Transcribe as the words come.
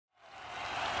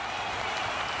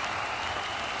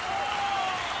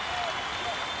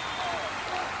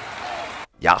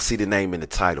Y'all see the name in the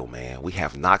title, man. We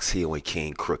have Knoxhill and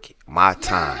Kxngcrooked, My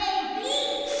Time,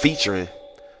 featuring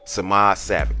Samad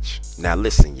Savage. Now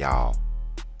listen, y'all.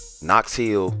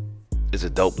 Knoxhill is a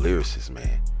dope lyricist,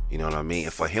 man. You know what I mean?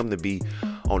 And for him to be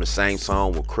on the same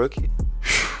song with Crooked,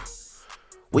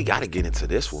 we got to get into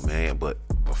this one, man. But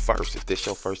first, if this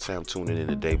your first time tuning in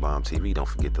to Daybomb TV, don't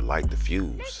forget to like the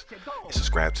views and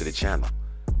subscribe to the channel.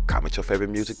 Comment your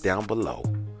favorite music down below.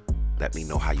 Let me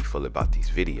know how you feel about these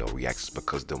video reactions,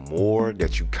 because the more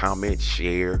that you comment,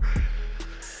 share,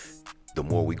 the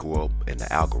more we grow up in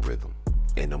the algorithm,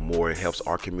 and the more it helps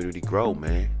our community grow,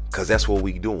 man. Because that's what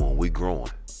we doing. We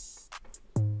growing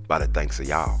by the thanks of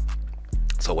y'all.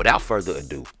 So without further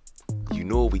ado, you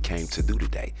know what we came to do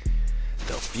today.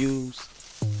 The fuse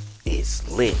is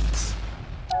lit.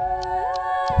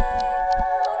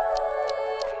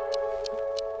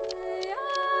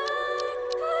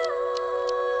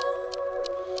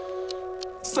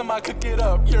 Somebody could get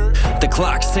up, The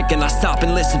clock's ticking, I stop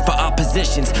and listen for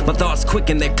oppositions. My thoughts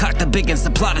quicken, they cock the biggins, the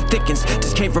plot it thickens.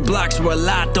 Just came from blocks where a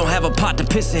lot don't have a pot to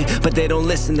piss in, but they don't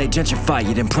listen, they gentrify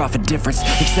it and profit difference.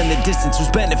 Extend the distance, who's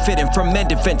benefiting from men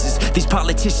defenses? These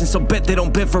politicians so bet they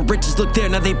don't bend for riches. Look there,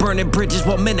 now they burning bridges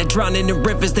while men are drowning in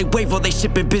rivers. They wave while they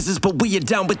shipping business, but we are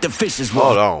down with the fishes.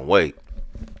 Hold on, wait.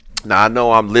 Now I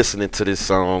know I'm listening to this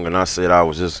song and I said I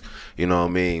was just, you know what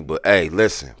I mean? But hey,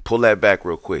 listen, pull that back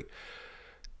real quick.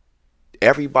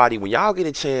 Everybody, when y'all get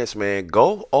a chance, man,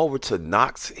 go over to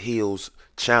Knoxhill's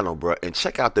channel, bro, and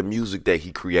check out the music that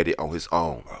he created on his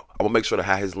own, bro. I'm gonna make sure to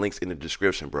have his links in the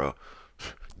description, bro.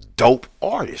 Dope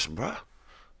artist, bro.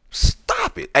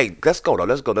 Stop it. Hey, let's go, though.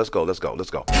 Let's go.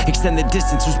 Extend the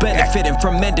distance, who's benefiting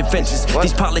from men defenses?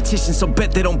 These politicians so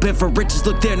bet they don't bend for riches.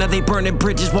 Look there, now they burning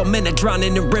bridges while men are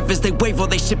drowning in rivers. They wave while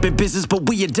they shipping business, but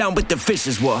we are down with the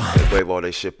fishes. They wave while they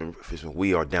shipping fishes.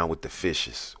 We are down with the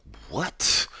fishes.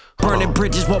 What? Burning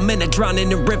bridges while men are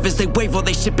drowning in rivers. They wave while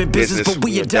they shipping business, but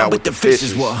we are down with the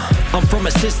fishes. I'm from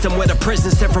a system where the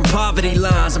prison's set from poverty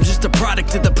lines. I'm just a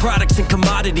product of the products and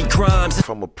commodity crimes.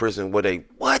 From a prison where they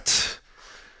what?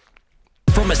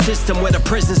 From a system where the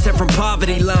prison's set from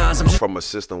poverty lines. I'm from a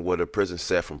system where the prison's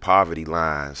set from poverty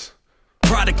lines.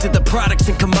 Product of the products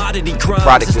and commodity crimes.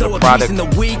 Product There's no peace in the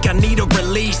weak. I need a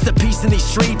release. The peace in these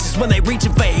streets is when they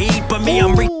reaching for heat, but me,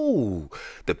 I'm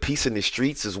the peace in the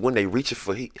streets is when they reaching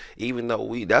for heat. Even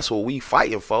though that's what we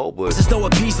fighting for, but there's no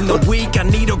peace in the weak. I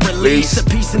need a release. The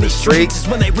peace in these streets is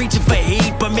when they reaching for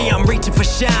heat, but me, I'm reaching for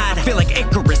shine. I feel like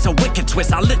Icarus, a wicked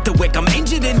twist. I lit the wick. I'm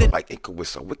injured in the like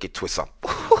Icarus, a wicked twist.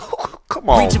 Come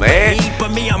on, reaching man. For heat,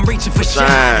 but me, I'm reaching for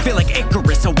shine. I feel like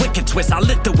Icarus, a wicked twist. I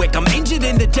lit the wick. I'm injured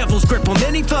in the devil's grip. On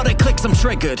any thought of clicks, I'm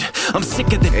triggered. I'm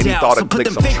sick of the doubt. So put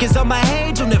them fingers on my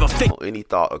head, you'll never fix. Any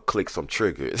thought of clicks, I'm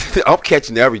triggered. I'm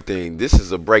catching everything. This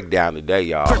is a breakdown today,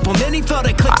 y'all. On any thought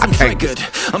of clicks, I'm triggered.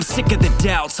 I'm sick of the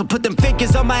doubt. So put them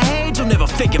fingers on my head, you'll never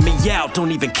figure me out.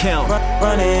 Don't even count.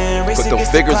 Put them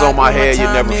fingers on my head, you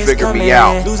never figure me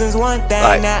out. Losing's one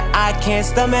thing that I can't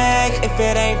stomach. If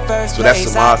it ain't first so that's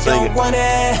place, Samad I singing. don't want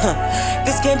it.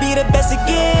 This can be the best it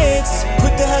gets.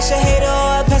 Quick to hush a hater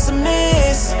or a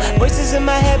pessimist. Voices in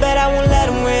my head, but I won't let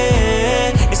them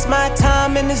win. It's my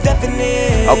time and it's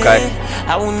definite. Okay.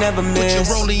 I will never miss. Put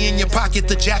your rollie in your pocket,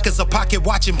 the jack is a pocket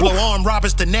watching. Blow arm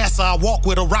robbers to NASA, I walk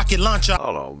with a rocket launcher.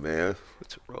 Hold on, man.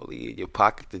 Put your rollie in your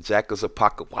pocket, the jack is a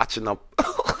pocket watching.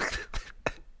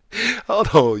 Hold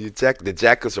on, the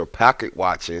jackers are pocket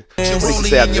watching. Your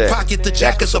rollie in your pocket, the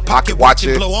jackers are pocket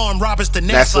watching. Blow arm robbers to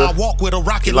NASA, I walk with a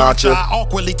rocket launcher. I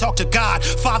awkwardly talk to God.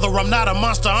 Father, I'm not a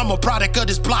monster, I'm a product of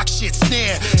this block shit.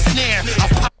 Snare.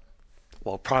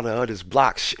 Well, product of this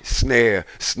block shit. Snare.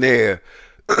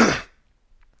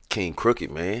 Kxngcrooked,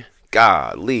 man.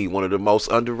 Golly, one of the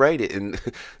most underrated, and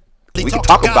we can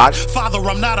talk about it. Father,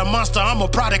 I'm not a monster, I'm a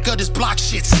product of this block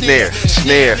shit. Snare.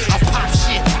 I pop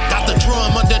shit. Got the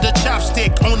drum under the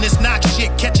chopstick. On this Knox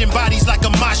shit, catching bodies like a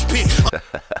mosh pit.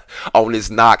 On this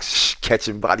Knox,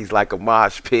 catching bodies like a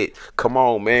mosh pit. Come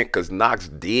on, man, because Knox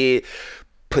did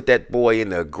put that boy in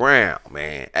the ground,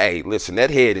 man. Hey, listen, that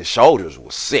head and shoulders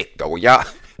was sick, though. Y'all.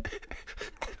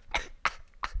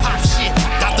 Pop shit.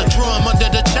 Got the drum under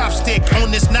the chopstick.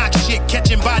 On this Knox shit,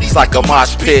 catching bodies like a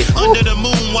mosh pit. Under the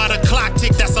moon while the clock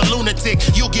tick, that's a lunatic.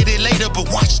 You'll get it later, but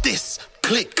watch this.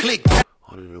 Click, click.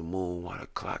 Under the moon while the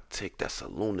clock tick, that's a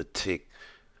lunatic.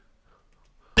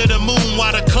 Under the moon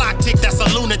while the clock tick, that's a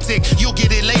lunatic. You'll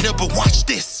get it later, but watch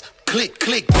this. click,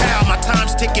 click, pow. My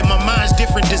time's ticking, my mind's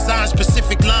different. Design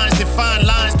specific lines, define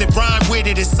lines that rhyme with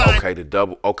it. It's signed. Okay, the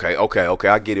double. Okay,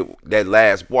 I get it. That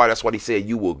last boy, that's what he said.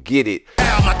 You will get it.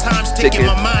 Pow, my time's ticking,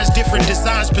 my mind's different.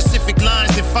 Design specific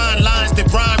lines, define lines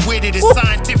that rhyme with it. It's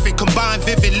scientific, combine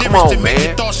vivid lyrics to make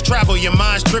your thoughts travel. Your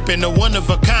mind's tripping, a one of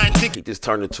a kind ticket. He just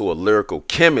turned into a lyrical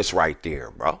chemist right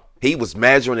there, bro. He was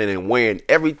measuring it and wearing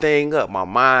everything up. My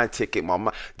mind ticket, my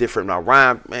mind different. My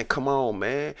rhyme, man. Come on,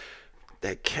 man.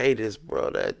 That cadence,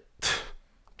 bro. That I'm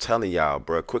telling y'all,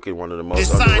 bro. Quickly, one of the most it's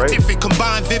underrated. Scientific,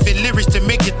 combine vivid lyrics to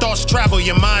make your thoughts travel.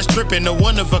 Your mind's tripping, a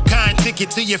one of a kind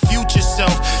ticket to your future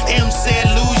self. M said,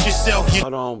 lose yourself.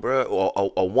 Hold on, bro.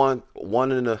 Or one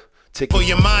in the ticket. For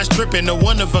your mind's tripping, a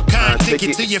one of a kind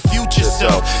ticket to your future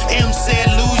self. M said,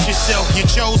 lose yourself. You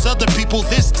chose other people,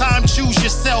 this time choose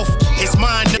yourself. It's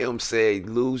mine. M said,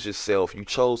 lose yourself. You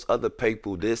chose other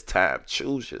people, this time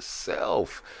choose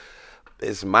yourself.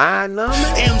 It's my number.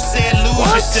 M said,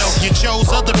 lose yourself. You chose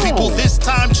other people, this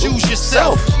time choose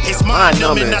yourself. It's my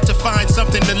number not to find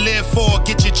something to live for.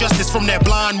 Get your justice from that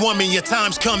blind woman. Your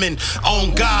time's coming.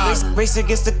 On God. Race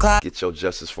against the clock. Get your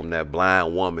justice from that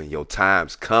blind woman. Your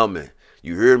time's coming.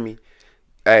 You hear me?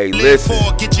 Hey, listen.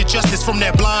 Get your justice from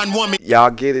that blind woman. Y'all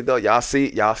get it though. Y'all see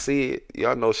it. Y'all see it.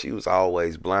 Y'all know she was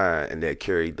always blind and that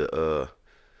carried the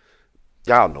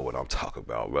y'all know what I'm talking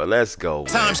about, bro. Let's go.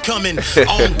 Time's coming.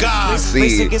 On God.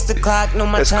 Race against the clock. No,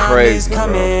 my That's time crazy, is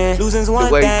coming. Losing's one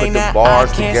the way thing he put the that bars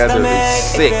I can't together stomach. is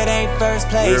sick. If it ain't first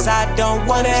place, I don't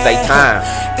want it. Stay time.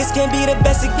 This can be the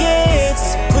best it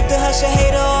gets. Quick to hush a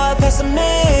hater or a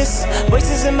pessimist.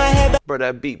 Voices in my head. Bro,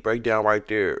 that beat breakdown right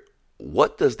there.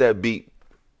 What does that beat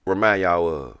remind y'all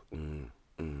of?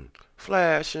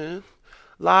 Flashing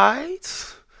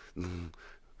lights.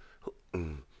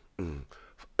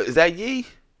 Is that ye?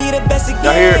 The best it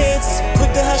Y'all hear gets.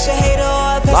 Quick to hush a hater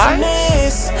or a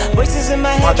pessimist. Voices in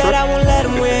my head, but I won't let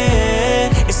them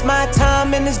win. It's my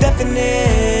time and it's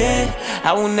definite.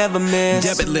 I will never miss.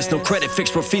 Debit list, no credit,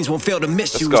 fixed where fiends won't fail to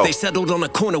misuse. They settled on a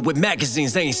corner with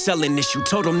magazines, they ain't selling issue.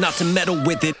 Told them not to meddle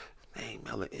with it. They ain't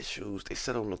melon issues. They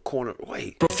settled on the corner.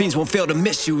 Wait. Fiends won't fail to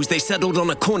misuse. They settled on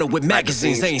a corner with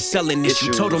magazines. They ain't selling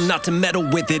issue. Told them not to meddle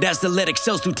with it. As the lead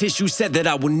excels through tissue. Said that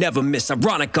I will never miss.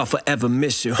 Ironic, I'll forever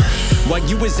miss you. While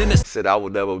you was in the said I will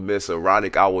never miss.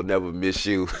 Ironic, I will never miss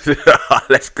you.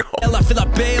 Let's go. I feel I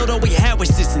bailed. All we had was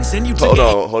distance. And you took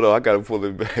hold on. I gotta pull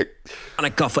it back.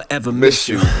 Ironic, I'll forever miss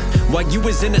you. While you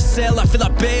was in a cell, I feel I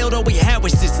bailed. All we had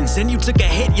was distance. And you took a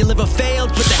hit. Your liver failed,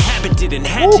 but the habit didn't.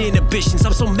 Had your inhibitions.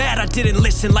 I'm so mad I didn't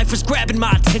listen. Life was grabbing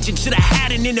my attention. Should have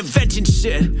had an intervention.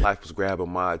 Shit. Life was grabbing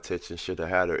my attention. Should have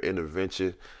had her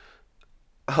intervention.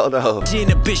 Hold on.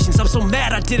 Inhibitions. I'm so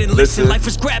mad I didn't listen. Life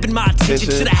was grabbing my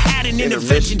attention. Should have had an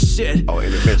intervention. Shit. Oh,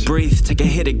 intervention. Breathe. Take a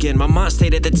hit again. My mind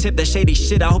stayed at the tip. That shady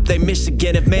shit. I hope they miss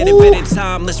again. If man invented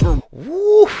time, let's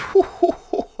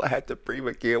I had to breathe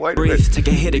again. Wait a breathe, minute. take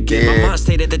a hit again. My mind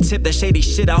stayed at the tip, that shady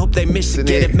shit. I hope they miss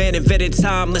again. If man invented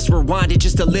time, let's rewind it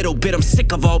just a little bit. I'm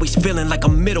sick of always feeling like a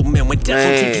middleman. When death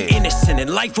will take the innocent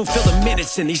and life will fill the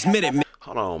minutes in these minute men.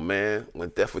 Hold on, man. When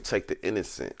death will take the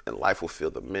innocent and life will fill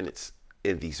the minutes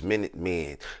in these minute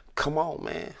men. Come on,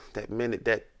 man. That minute,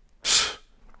 that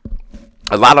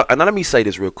a lot of. And let me say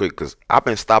this real quick, because I've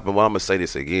been stopping. Well, I'm gonna say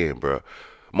this again, bro.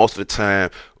 Most of the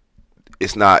time,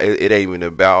 it's not. It ain't even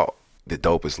about the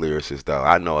dopest lyricists, though.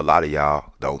 I know a lot of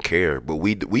y'all don't care, but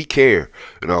we care.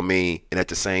 You know what I mean? And at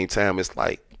the same time, it's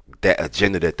like that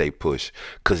agenda that they push,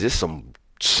 because there's some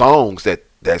songs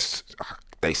that's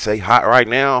they say hot right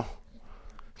now.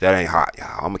 That ain't hot,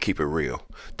 y'all. I'm gonna keep it real.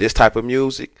 This type of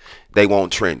music, they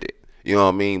won't trend it. You know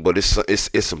what I mean? But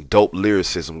it's some dope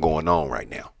lyricism going on right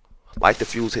now. Like the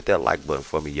Fuse, hit that like button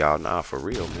for me, y'all. Nah, for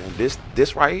real, man.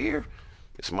 This right here,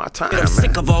 it's my time, I'm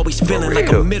sick of always feeling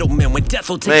like a middleman. When death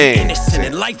will take the innocent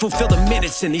and life will fill the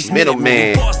minutes in these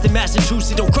middlemen. Boston,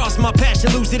 Massachusetts, don't cross my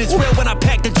passion, lose it. It's real when I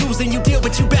pack the juice and you deal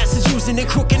with you bastards using it.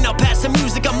 Crooking up past the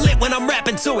music, I'm lit when I'm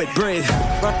rapping to it. Breathe.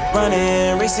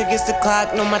 Running, race against the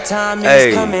clock, know my time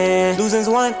is coming. Losing's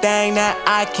one thing that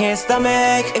I can't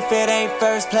stomach. If it ain't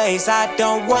first place, I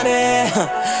don't want it.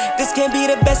 This can be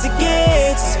the best it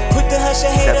gets. Quick to hush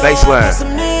a hater or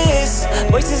pessimist.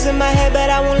 Voices in my head, but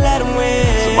I won't let them win.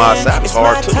 It's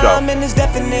hard too, though. And it's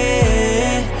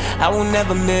definite. I will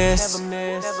never miss.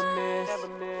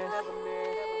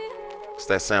 It's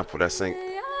that sample that sing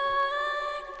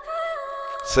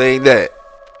that.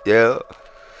 Yeah.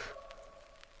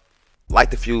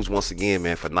 Like the Fuse once again,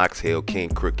 man, for Knoxhill,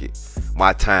 Kxngcrooked.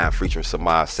 My Time featuring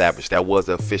Samaj Savage. That was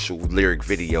the official lyric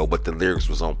video, but the lyrics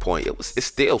was on point. It's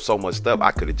still so much stuff.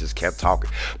 I could have just kept talking,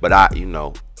 but I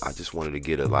just wanted to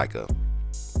get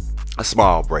a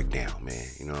small breakdown, man.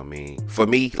 You know what I mean? For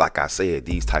me, like I said,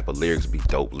 these type of lyrics be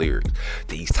dope lyrics.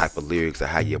 These type of lyrics are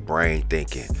how your brain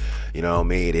thinking. You know what I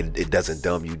mean? It doesn't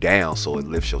dumb you down, so it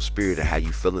lifts your spirit and how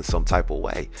you feeling some type of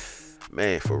way.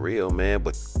 Man, for real, man.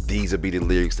 But these will be the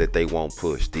lyrics that they won't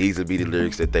push. These will be the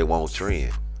lyrics that they won't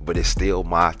trend. But it's still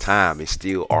my time. It's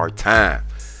still our time.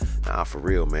 Nah, for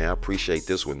real, man. I appreciate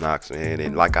this one, Knox, man.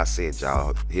 And like I said,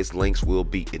 y'all, his links will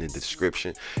be in the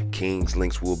description. King's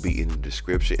links will be in the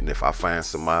description. And if I find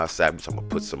Samad Savage, I'm going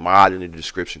to put Samad in the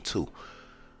description too.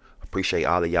 Appreciate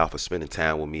all of y'all for spending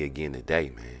time with me again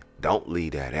today, man. Don't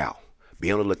leave that out.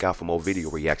 Be on the lookout for more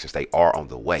video reactions. They are on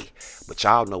the way. But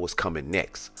y'all know what's coming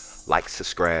next. Like,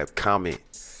 subscribe, comment,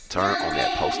 turn on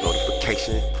that post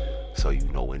notification so you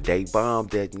know when Day Bomb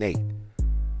detonate.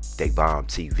 Day Bomb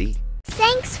TV.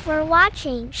 Thanks for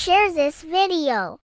watching. Share this video.